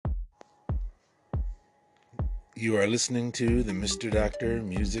You are listening to the Mr. Doctor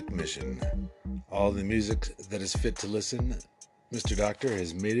Music Mission. All the music that is fit to listen, Mr. Doctor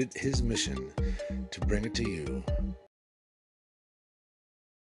has made it his mission to bring it to you.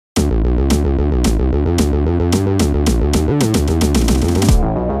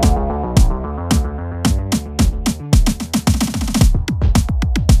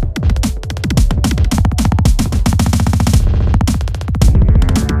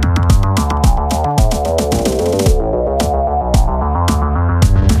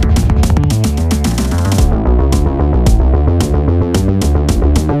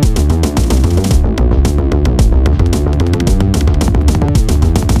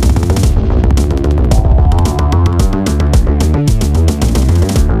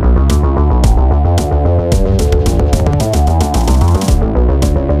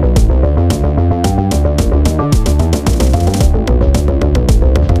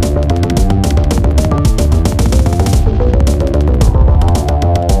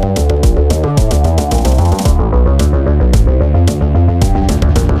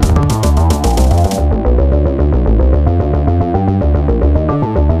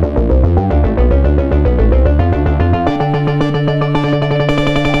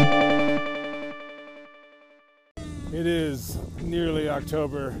 It is nearly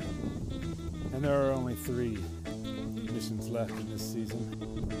October, and there are only 3 missions left in this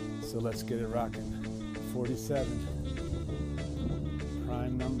season, so let's get it rocking. 47,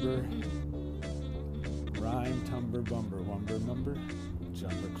 prime number, rhyme, tumber, bumber, wumber, number,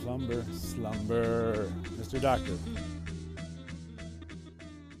 jumper, clumber, slumber. Mr. Doctor.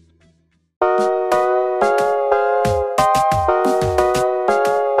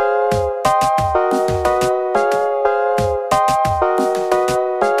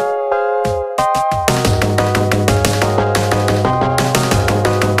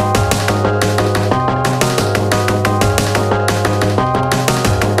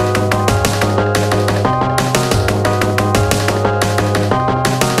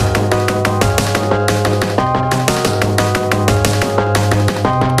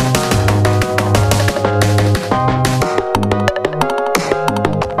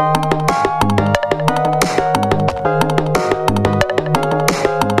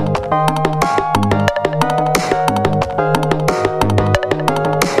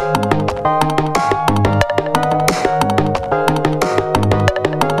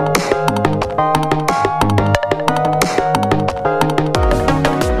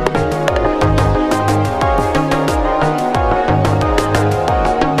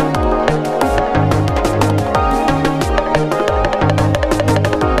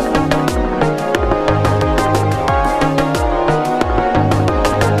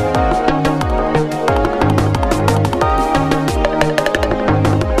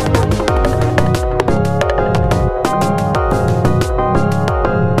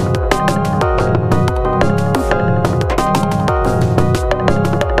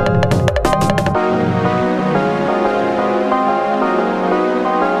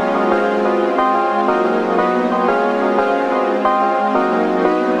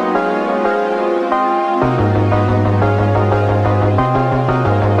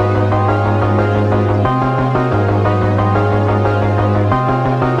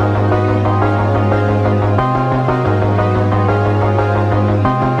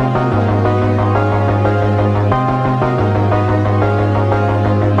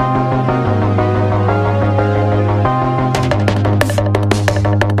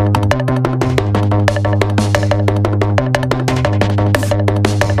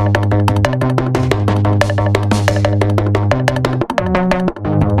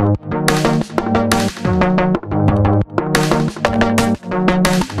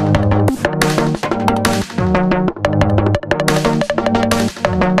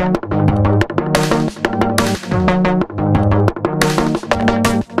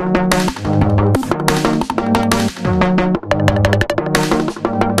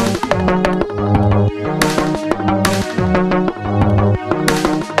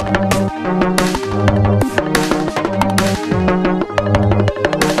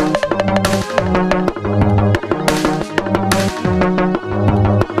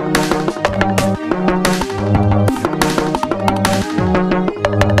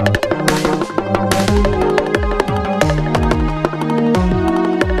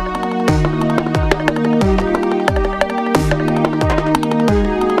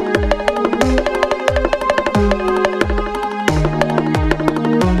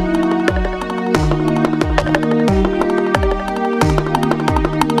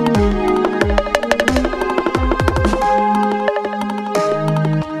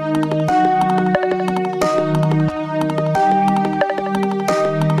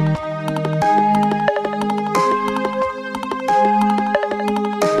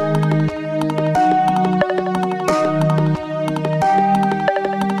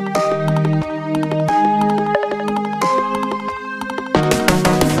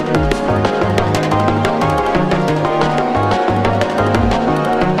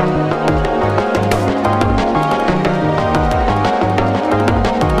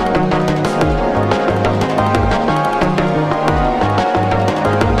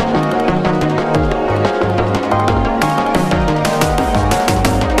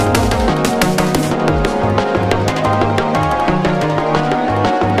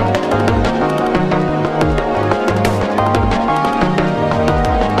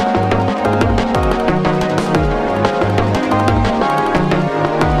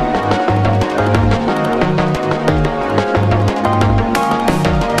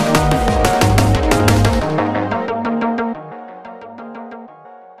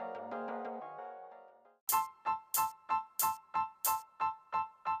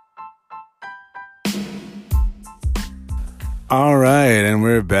 and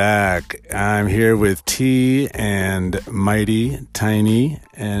we're back. I'm here with T and Mighty, Tiny,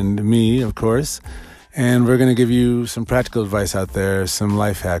 and me, of course. And we're going to give you some practical advice out there, some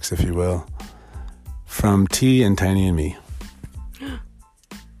life hacks, if you will, from T and Tiny and me.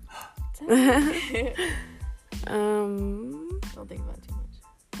 Don't think about it too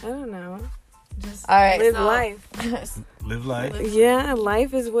much. I don't know. Just all right, live life. Live life. Yeah,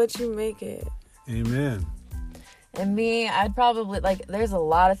 life is what you make it. Amen. And me, I'd probably, there's a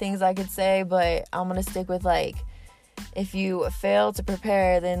lot of things I could say, but I'm going to stick with, if you fail to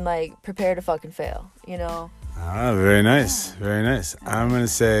prepare, then, prepare to fucking fail, you know? Ah, very nice. Very nice. I'm going to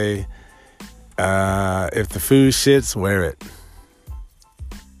say, if the food shits, wear it.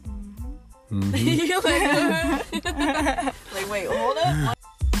 Mm-hmm. Wait, hold up.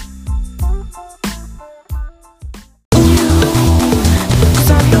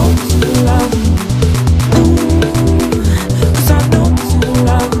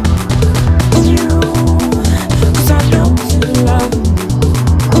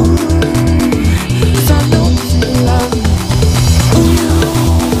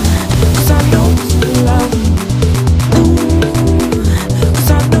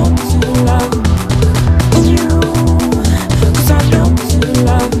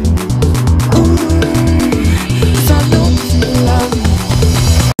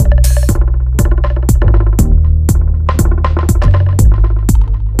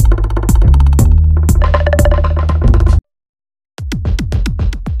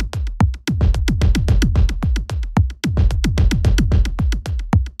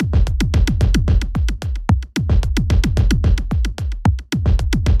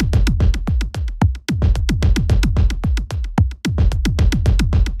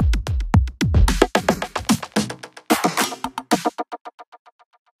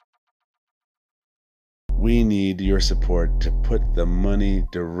 We need your support to put the money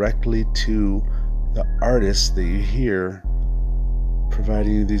directly to the artists that you hear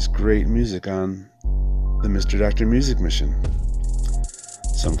providing you these great music on the Mr. Doctor Music Mission.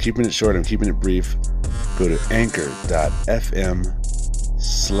 So I'm keeping it short, I'm keeping it brief. Go to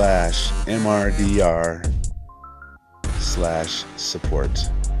anchor.fm/MRDR/support.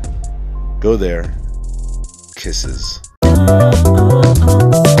 Go there. Kisses.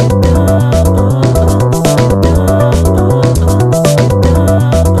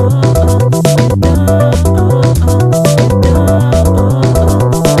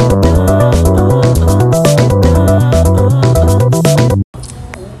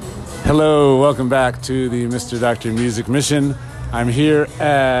 Hello, welcome back to the Mr. Doctor Music Mission. I'm here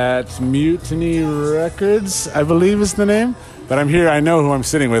at Mutiny Records, I believe is the name. But I'm here, I know who I'm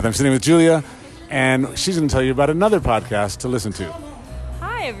sitting with. I'm sitting with Julia, and she's going to tell you about another podcast to listen to.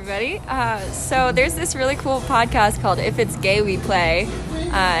 Hi, everybody. So there's this really cool podcast called If It's Gay, We Play.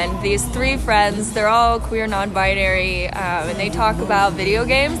 And these three friends, they're all queer, non-binary, and they talk about video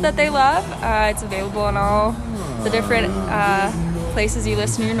games that they love. It's available on all the different places you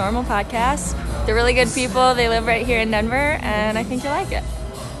listen to your normal podcasts. They're really good people. They live right here in Denver, and I think you'll like it.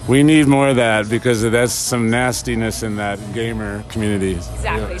 We need more of that because that's some nastiness in that gamer community.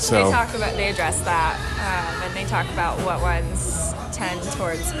 Exactly. So they address that, and they talk about what ones tend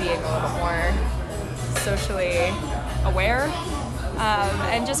towards being a little more socially aware,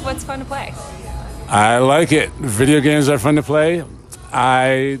 and just what's fun to play. I like it. Video games are fun to play.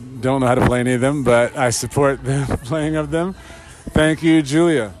 I don't know how to play any of them, but I support the playing of them. Thank you,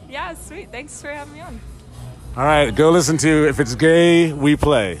 Julia. Yeah, sweet. Thanks for having me on. All right, go listen to If It's Gay, We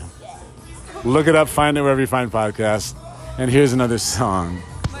Play. Look it up, find it wherever you find podcasts. And here's another song.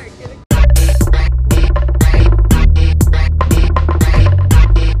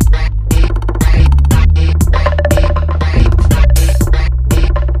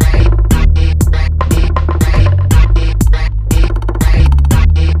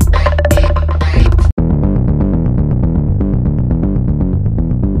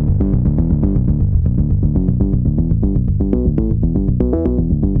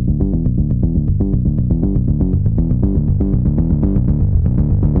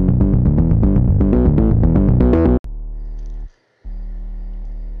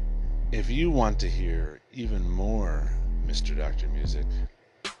 If you want to hear even more Mr. Doctor music,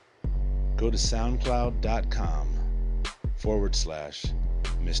 go to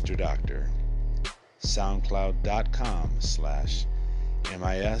soundcloud.com/Mr. Doctor.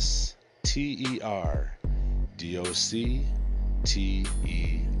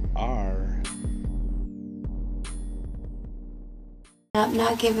 SoundCloud.com/MISTERDOCTER. I'm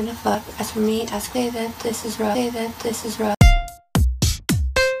not giving a fuck. As for me, I say that this is rough. Say that this is rough.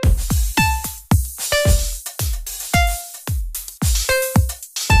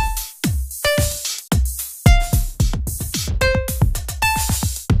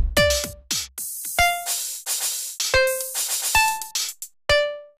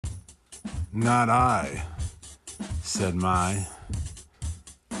 not I, said my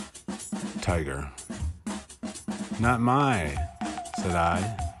tiger. Not my, said I.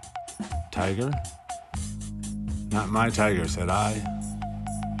 Tiger? Not my tiger, said I.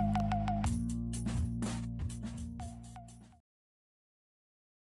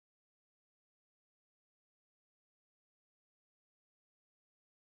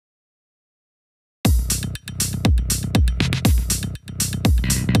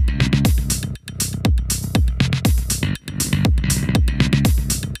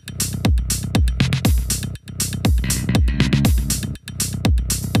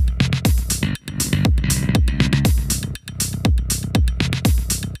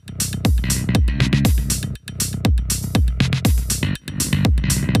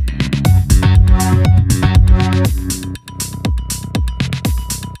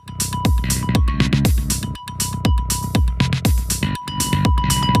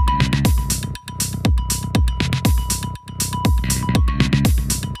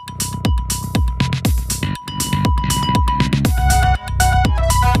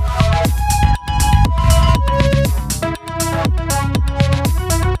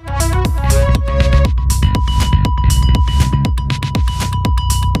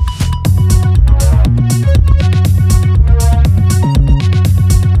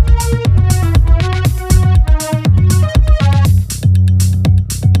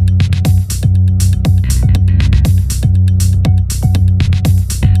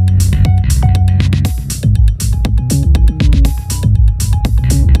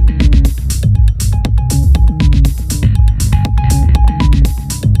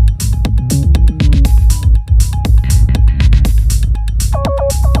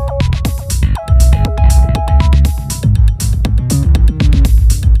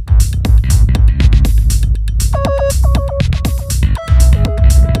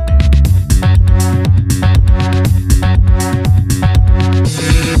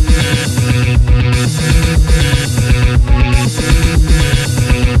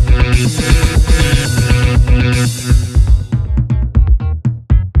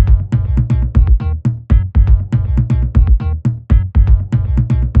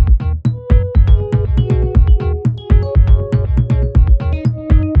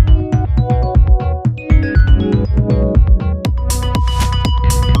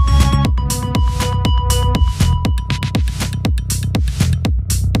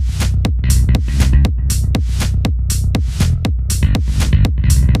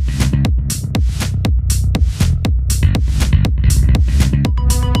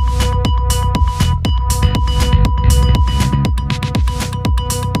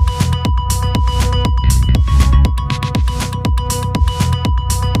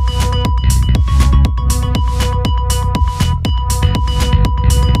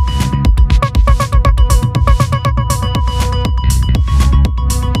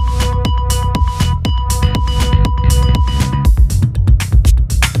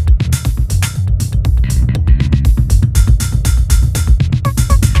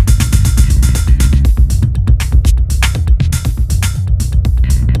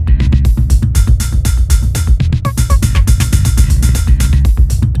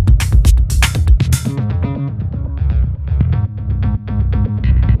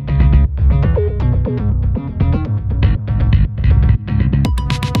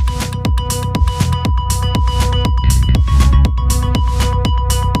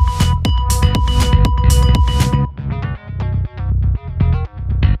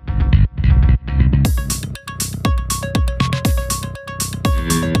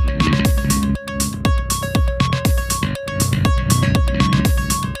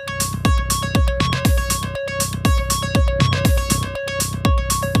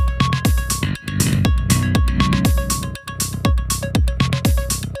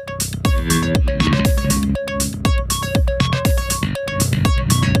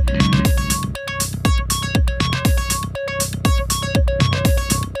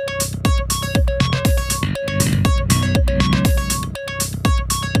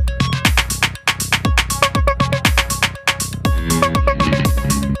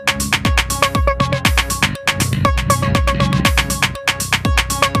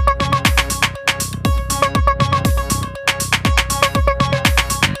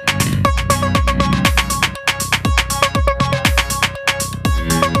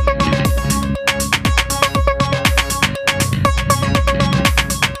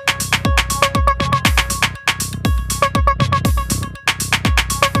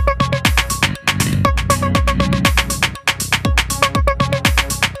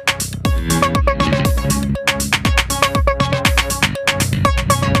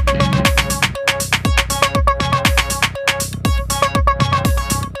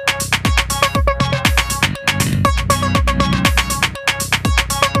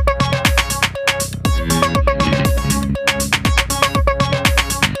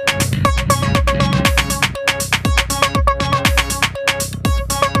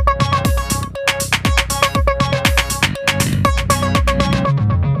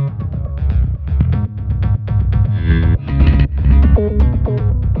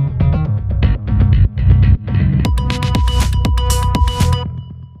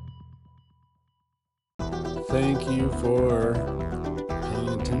 thank you for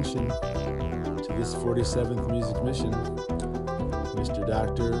paying attention to this 47th Music Mission. Mr.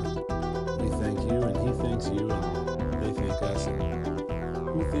 Doctor, we thank you, and he thanks you, and they thank us. And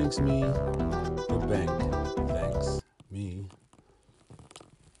who thanks me? The bank thanks me.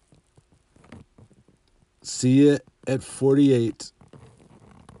 See you at 48.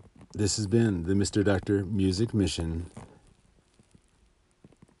 This has been the Mr. Doctor Music Mission.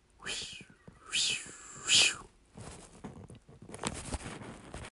 Whoosh.